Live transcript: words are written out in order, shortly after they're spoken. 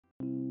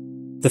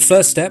The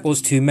first step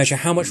was to measure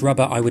how much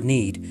rubber I would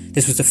need.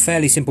 This was a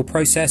fairly simple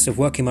process of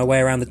working my way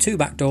around the 2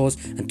 back doors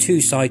and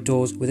 2 side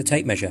doors with a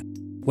tape measure.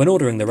 When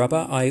ordering the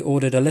rubber, I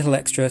ordered a little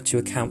extra to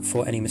account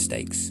for any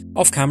mistakes.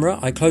 Off camera,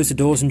 I closed the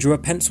doors and drew a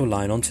pencil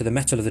line onto the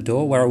metal of the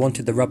door where I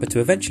wanted the rubber to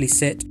eventually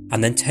sit,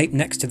 and then taped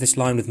next to this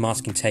line with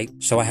masking tape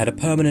so I had a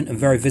permanent and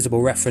very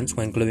visible reference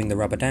when gluing the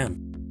rubber down.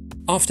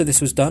 After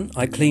this was done,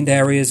 I cleaned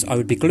areas I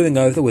would be gluing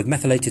over with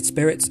methylated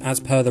spirits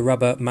as per the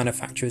rubber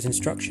manufacturer's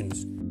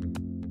instructions.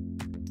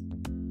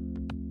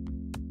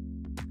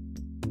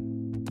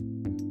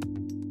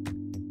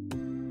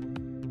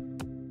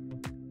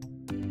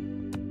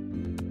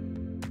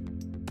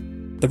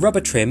 The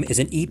rubber trim is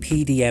an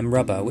EPDM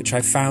rubber, which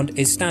I found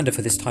is standard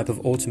for this type of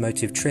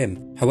automotive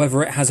trim.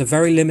 However, it has a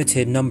very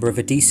limited number of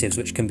adhesives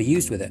which can be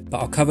used with it,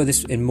 but I'll cover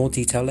this in more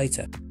detail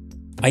later.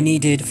 I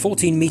needed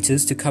 14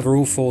 meters to cover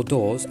all 4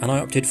 doors, and I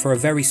opted for a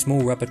very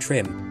small rubber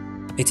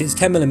trim. It is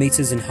 10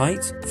 millimeters in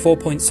height,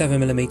 4.7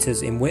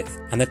 millimeters in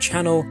width, and the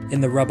channel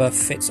in the rubber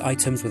fits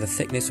items with a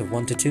thickness of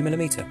 1 to 2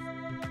 millimeter.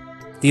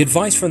 The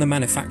advice from the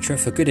manufacturer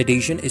for good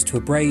adhesion is to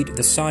abrade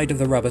the side of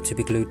the rubber to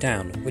be glued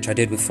down, which I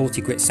did with 40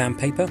 grit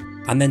sandpaper,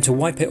 and then to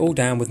wipe it all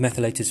down with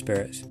methylated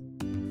spirits.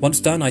 Once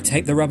done, I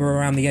taped the rubber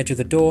around the edge of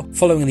the door,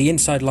 following the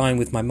inside line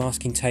with my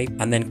masking tape,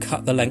 and then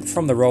cut the length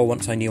from the roll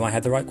once I knew I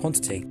had the right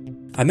quantity.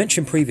 I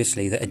mentioned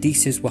previously that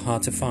adhesives were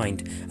hard to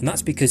find, and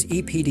that's because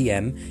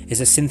EPDM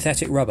is a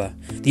synthetic rubber.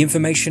 The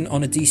information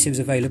on adhesives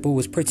available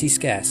was pretty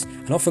scarce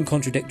and often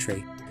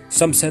contradictory.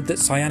 Some said that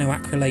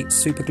cyanoacrylate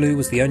superglue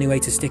was the only way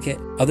to stick it,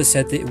 others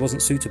said that it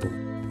wasn't suitable.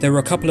 There were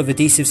a couple of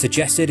adhesives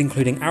suggested,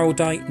 including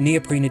araldite,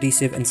 neoprene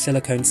adhesive and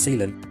silicone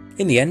sealant.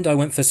 In the end, I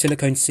went for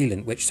silicone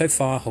sealant, which so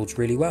far holds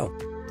really well.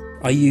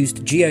 I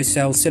used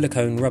Geocell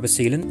silicone rubber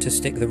sealant to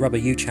stick the rubber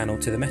U-channel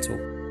to the metal.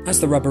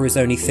 As the rubber is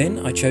only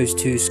thin, I chose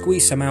to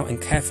squeeze some out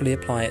and carefully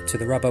apply it to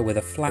the rubber with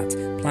a flat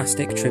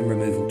plastic trim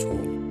removal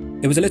tool.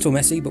 It was a little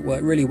messy but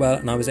worked really well,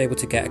 and I was able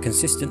to get a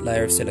consistent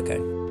layer of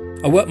silicone.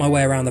 I worked my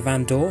way around the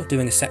van door,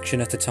 doing a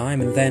section at a time,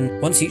 and then,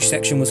 once each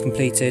section was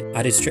completed, I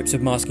added strips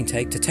of masking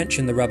tape to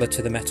tension the rubber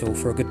to the metal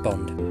for a good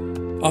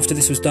bond. After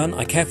this was done,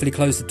 I carefully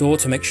closed the door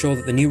to make sure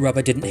that the new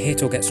rubber didn't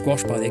hit or get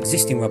squashed by the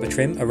existing rubber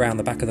trim around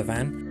the back of the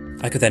van.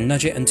 I could then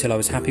nudge it until I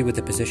was happy with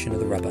the position of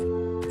the rubber.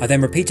 I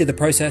then repeated the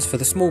process for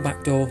the small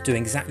back door,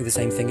 doing exactly the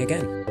same thing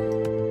again.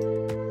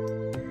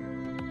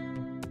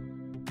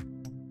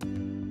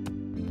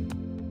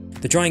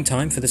 The drying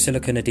time for the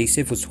silicone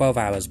adhesive was 12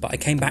 hours, but I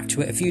came back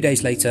to it a few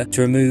days later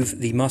to remove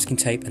the masking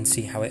tape and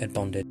see how it had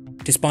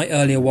bonded. Despite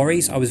earlier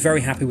worries, I was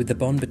very happy with the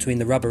bond between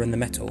the rubber and the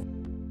metal.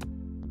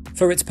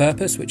 For its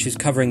purpose, which is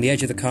covering the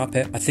edge of the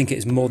carpet, I think it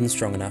is more than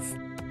strong enough.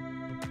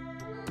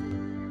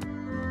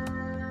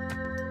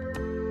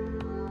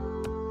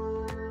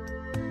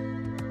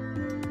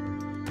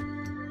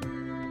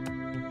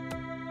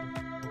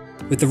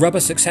 With the rubber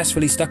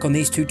successfully stuck on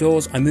these 2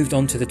 doors, I moved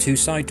on to the 2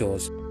 side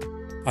doors.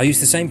 I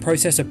used the same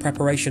process of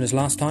preparation as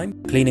last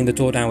time, cleaning the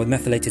door down with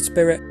methylated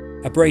spirit,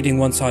 abrading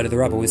one side of the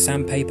rubber with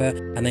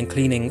sandpaper, and then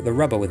cleaning the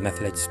rubber with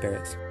methylated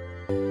spirits.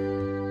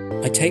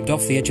 I taped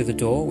off the edge of the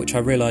door, which I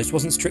realised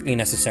wasn't strictly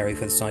necessary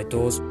for the side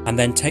doors, and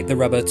then taped the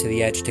rubber to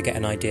the edge to get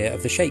an idea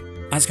of the shape.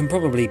 As can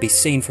probably be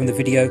seen from the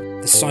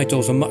video, the side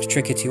doors are much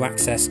trickier to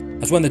access,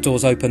 as when the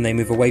doors open they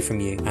move away from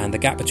you, and the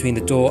gap between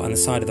the door and the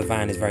side of the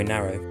van is very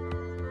narrow.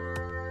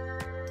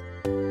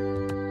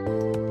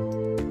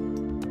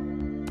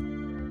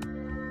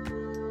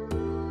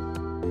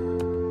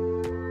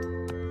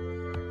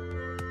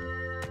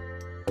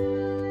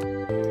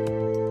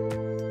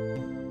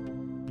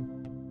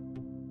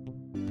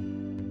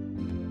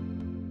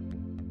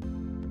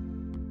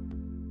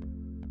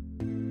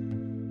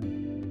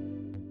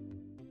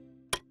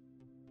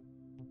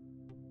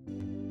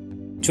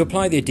 To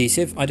apply the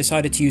adhesive, I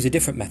decided to use a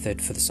different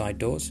method for the side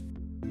doors.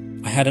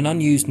 I had an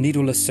unused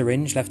needleless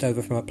syringe left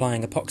over from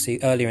applying epoxy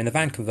earlier in the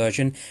van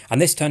conversion, and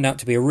this turned out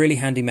to be a really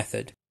handy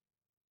method.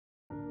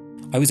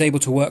 I was able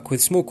to work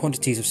with small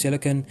quantities of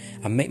silicone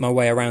and make my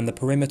way around the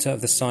perimeter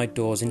of the side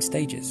doors in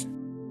stages.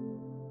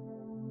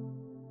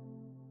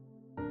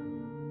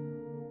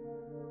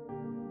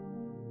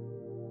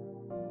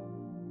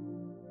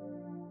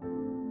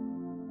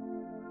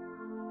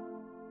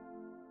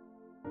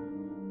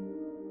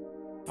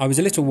 I was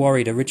a little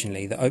worried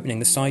originally that opening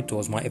the side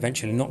doors might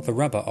eventually knock the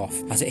rubber off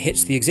as it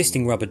hits the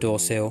existing rubber door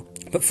seal,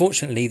 but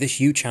fortunately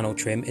this U-channel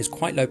trim is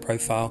quite low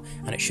profile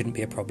and it shouldn't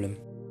be a problem.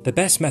 The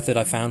best method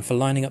I found for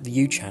lining up the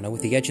U-channel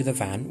with the edge of the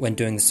van when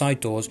doing the side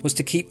doors was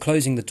to keep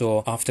closing the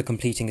door after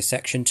completing a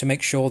section to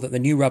make sure that the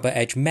new rubber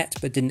edge met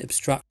but didn't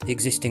obstruct the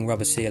existing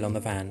rubber seal on the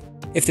van.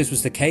 If this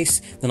was the case,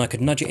 then I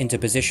could nudge it into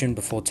position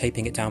before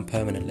taping it down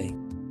permanently.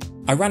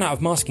 I ran out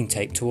of masking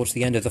tape towards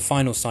the end of the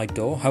final side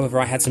door, however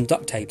I had some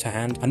duct tape to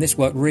hand and this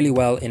worked really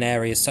well in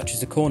areas such as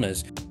the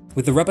corners.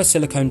 With the rubber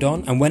siliconed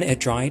on and when it had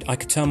dried, I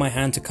could turn my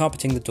hand to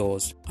carpeting the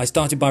doors. I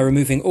started by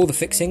removing all the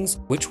fixings,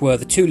 which were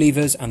the 2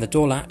 levers and the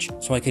door latch,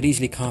 so I could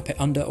easily carpet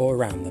under or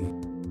around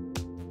them.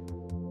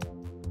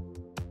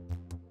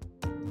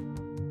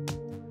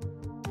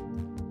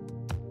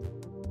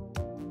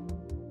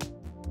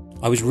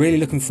 I was really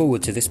looking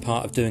forward to this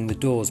part of doing the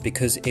doors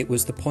because it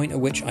was the point at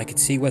which I could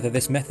see whether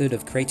this method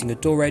of creating a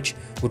door edge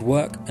would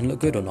work and look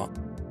good or not.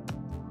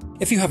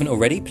 If you haven't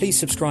already, please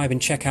subscribe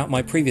and check out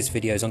my previous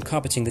videos on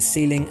carpeting the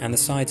ceiling and the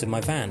sides of my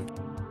van.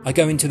 I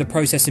go into the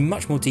process in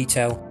much more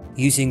detail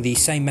using the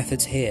same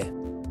methods here.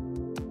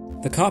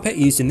 The carpet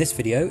used in this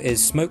video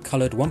is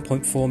smoke-coloured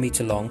 1.4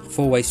 metre long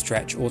 4-way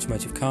stretch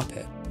automotive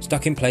carpet,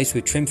 stuck in place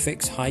with Trim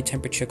Fix high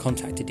temperature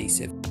contact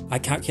adhesive. I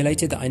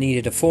calculated that I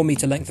needed a 4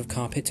 metre length of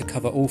carpet to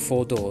cover all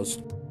 4 doors.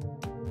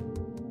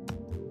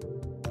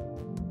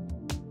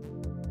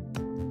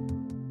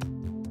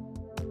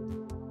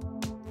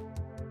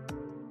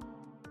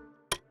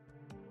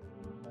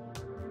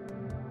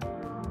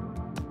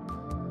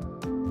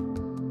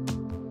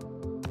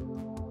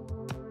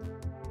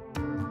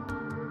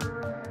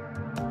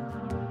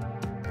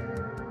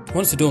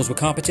 Once the doors were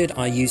carpeted,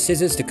 I used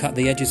scissors to cut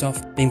the edges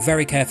off, being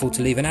very careful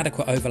to leave an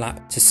adequate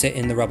overlap to sit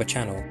in the rubber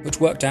channel, which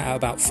worked out at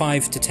about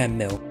 5 to 10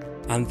 mil,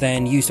 and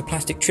then used a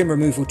plastic trim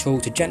removal tool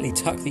to gently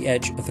tuck the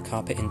edge of the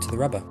carpet into the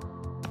rubber.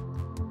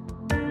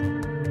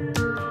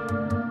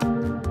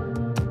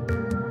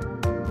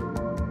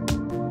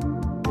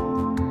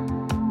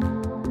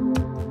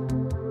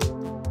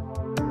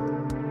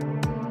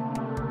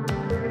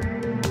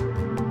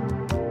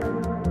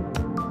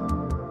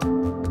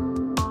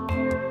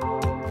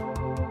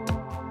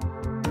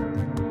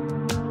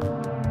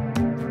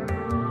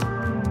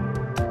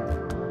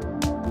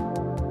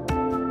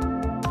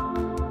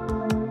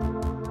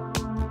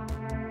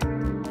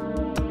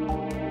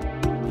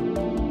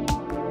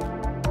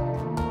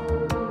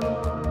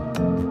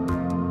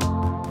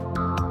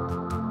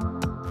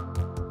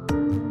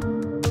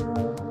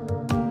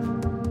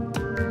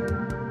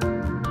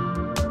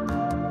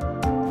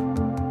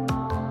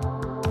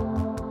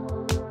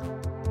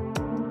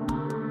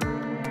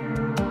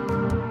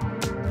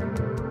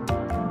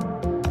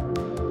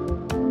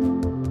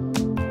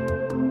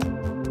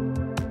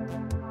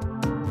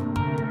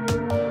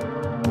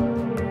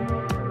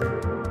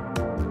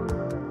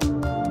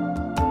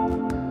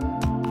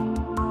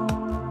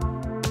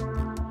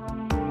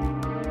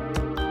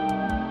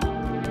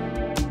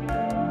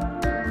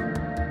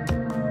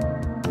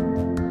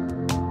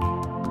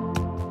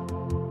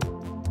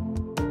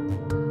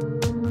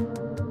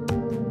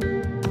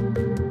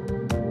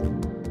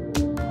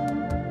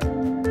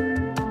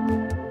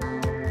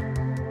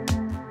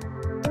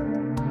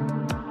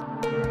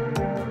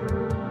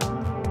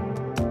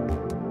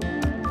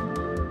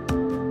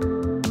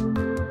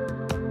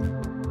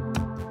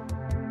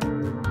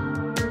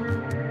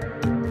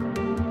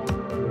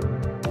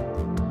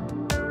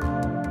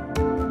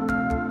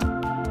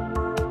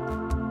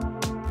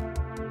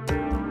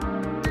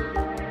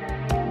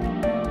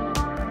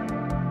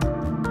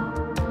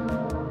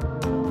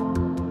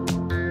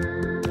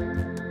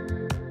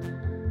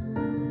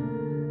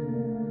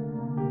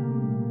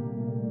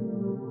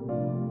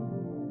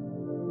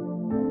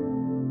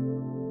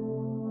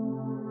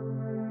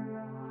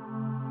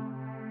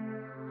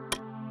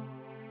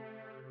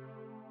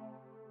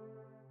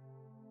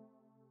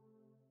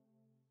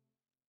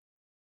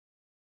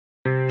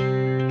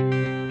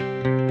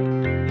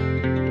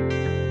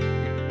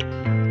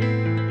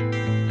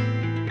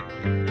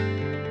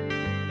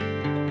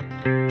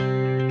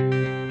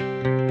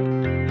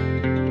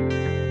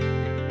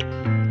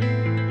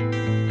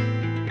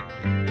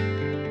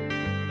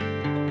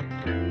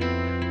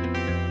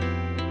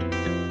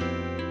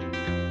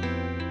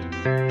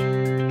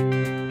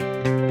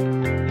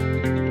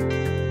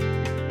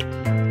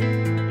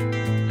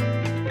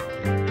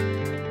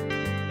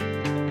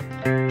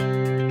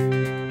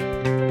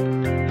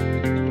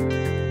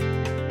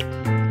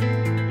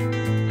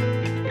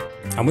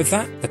 And with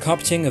that, the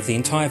carpeting of the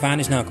entire van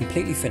is now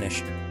completely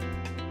finished.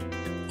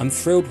 I'm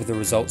thrilled with the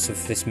results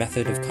of this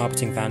method of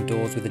carpeting van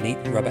doors with a neat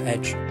rubber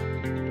edge.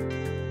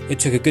 It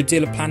took a good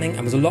deal of planning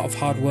and was a lot of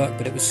hard work,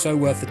 but it was so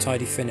worth the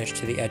tidy finish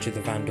to the edge of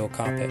the van door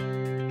carpet.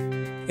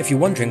 If you're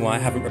wondering why I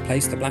haven't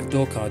replaced the black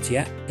door cards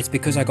yet, it's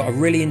because I got a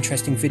really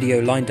interesting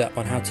video lined up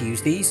on how to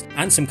use these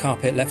and some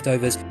carpet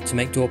leftovers to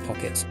make door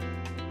pockets.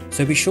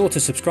 So be sure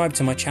to subscribe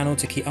to my channel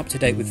to keep up to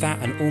date with that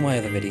and all my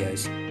other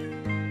videos.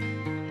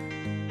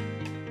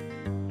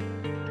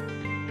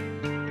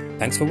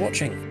 Thanks for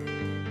watching.